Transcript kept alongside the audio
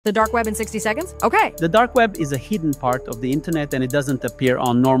The dark web in 60 seconds? Okay. The dark web is a hidden part of the internet and it doesn't appear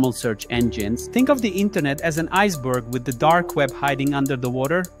on normal search engines. Think of the internet as an iceberg with the dark web hiding under the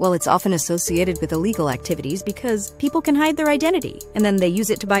water. Well, it's often associated with illegal activities because people can hide their identity, and then they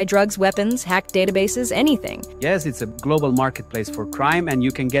use it to buy drugs, weapons, hack databases, anything. Yes, it's a global marketplace for crime and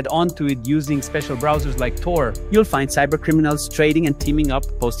you can get onto it using special browsers like Tor. You'll find cybercriminals trading and teaming up,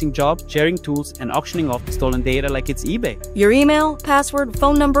 posting jobs, sharing tools, and auctioning off stolen data like it's eBay. Your email, password,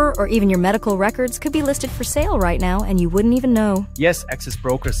 phone number, or even your medical records could be listed for sale right now and you wouldn't even know. Yes, access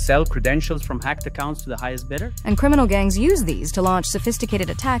brokers sell credentials from hacked accounts to the highest bidder. And criminal gangs use these to launch sophisticated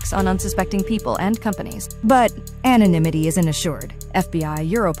attacks on unsuspecting people and companies. But anonymity isn't assured. FBI,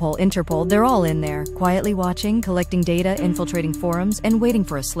 Europol, Interpol, they're all in there, quietly watching, collecting data, infiltrating forums, and waiting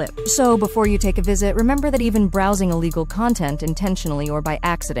for a slip. So before you take a visit, remember that even browsing illegal content intentionally or by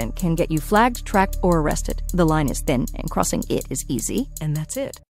accident can get you flagged, tracked, or arrested. The line is thin, and crossing it is easy, and that's it.